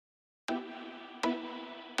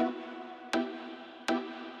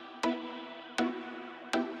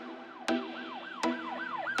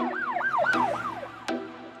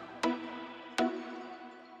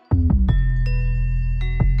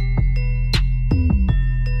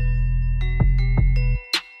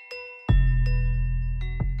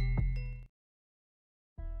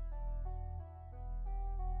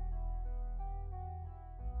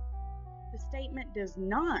does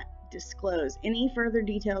not disclose any further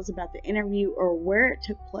details about the interview or where it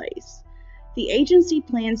took place. The agency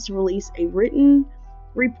plans to release a written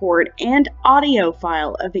report and audio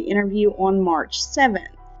file of the interview on March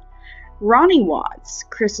 7th. Ronnie Watts,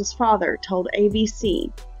 Chris's father, told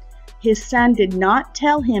ABC his son did not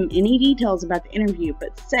tell him any details about the interview,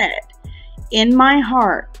 but said, "In my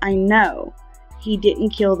heart, I know he didn't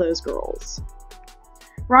kill those girls."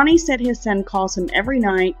 Ronnie said his son calls him every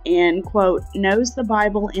night and, quote, knows the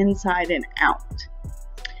Bible inside and out.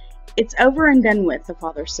 "It's over and done with," the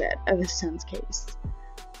father said of his son's case.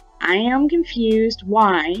 "I am confused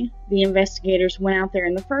why the investigators went out there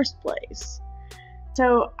in the first place."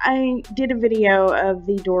 So I did a video of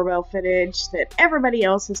the doorbell footage that everybody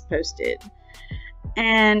else has posted.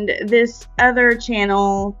 And this other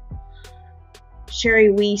channel, Sherry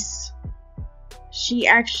Weiss, she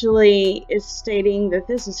actually is stating that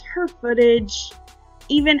this is her footage.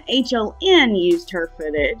 Even HLN used her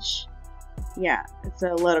footage. Yeah, it's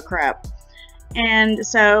a load of crap. And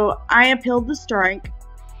so I appealed the strike,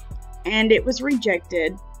 and it was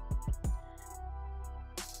rejected.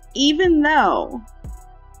 Even though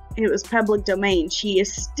it was public domain, she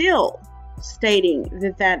is still stating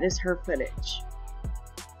that that is her footage.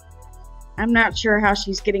 I'm not sure how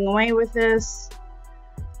she's getting away with this.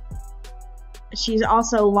 She's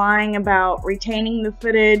also lying about retaining the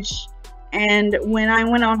footage, and when I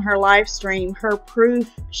went on her live stream, her proof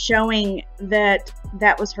showing that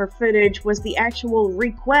that was her footage was the actual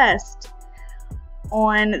request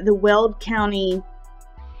on the Weld County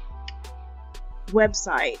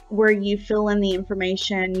website, where you fill in the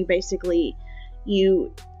information.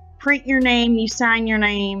 You print your name, you sign your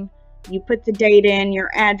name, you put the date in, your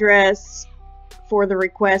address for the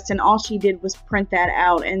request, and all she did was print that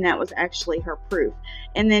out, and that was actually her proof.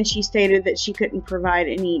 And then she stated that she couldn't provide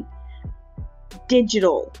any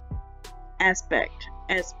digital aspect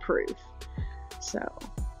as proof. So,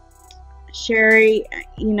 Sherry,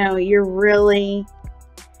 you know, you're really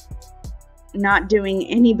not doing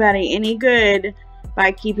anybody any good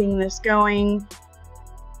by keeping this going.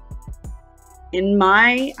 In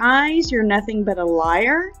my eyes, you're nothing but a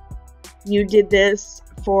liar. You did this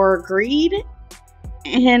for greed,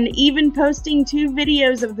 and even posting 2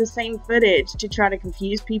 videos of the same footage to try to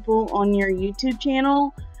confuse people on your YouTube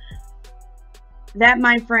channel, that,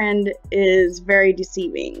 my friend, is very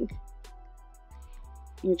deceiving.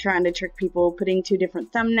 You're trying to trick people, putting 2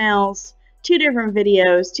 different thumbnails, 2 different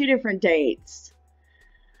videos, 2 different dates.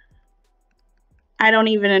 I don't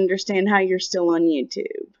even understand how you're still on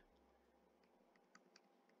YouTube.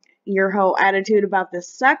 Your whole attitude about this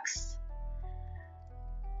sucks.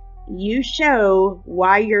 You show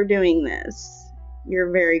why you're doing this.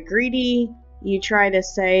 You're very greedy. You try to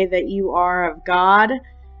say that you are of God,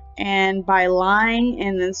 and by lying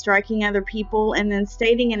and then striking other people and then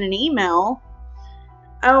stating in an email,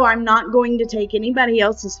 "Oh, I'm not going to take anybody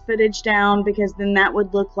else's footage down because then that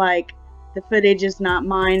would look like the footage is not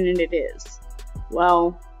mine," and it is.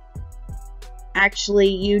 Well, actually,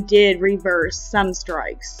 you did reverse some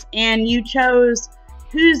strikes, and you chose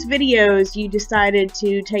whose videos you decided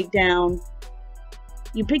to take down.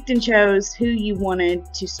 You picked and chose who you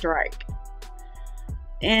wanted to strike.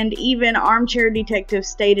 And even Armchair Detective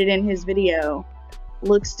stated in his video,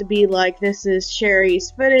 looks to be like this is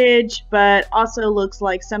Sherry's footage, but also looks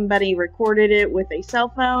like somebody recorded it with a cell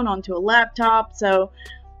phone onto a laptop, so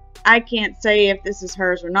I can't say if this is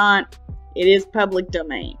hers or not. It is public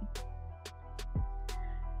domain.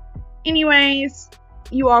 Anyways,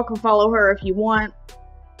 you all can follow her if you want.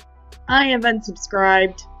 I have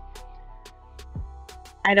unsubscribed.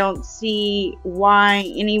 I don't see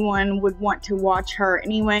why anyone would want to watch her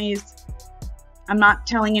anyways. I'm not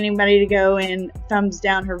telling anybody to go and thumbs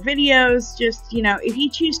down her videos. Just, you know, if you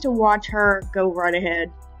choose to watch her, go right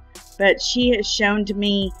ahead. But she has shown to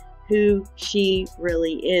me who she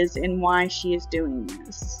really is and why she is doing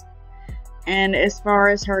this. And as far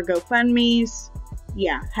as her GoFundMes,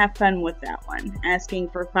 yeah, have fun with that one. Asking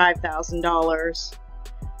for $5,000.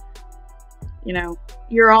 You know,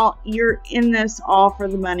 you're in this all for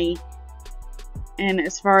the money. And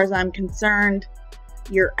as far as I'm concerned,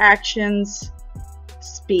 your actions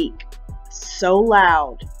speak so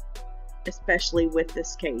loud, especially with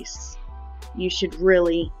this case. You should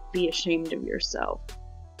really be ashamed of yourself.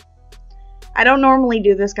 I don't normally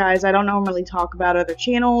do this, guys. I don't normally talk about other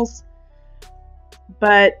channels,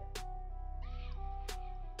 but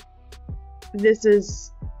this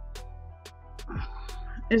is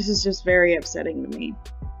just very upsetting to me.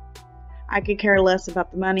 I could care less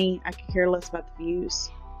about the money. I could care less about the views.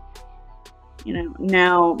 You know,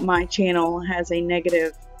 now my channel has a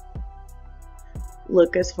negative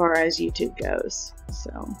look as far as YouTube goes.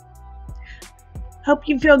 So, hope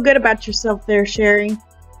you feel good about yourself there, Sherry.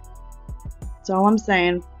 That's all I'm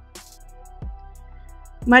saying.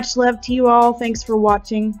 Much love to you all. Thanks for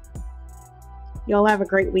watching. Y'all have a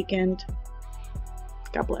great weekend.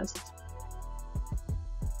 God bless.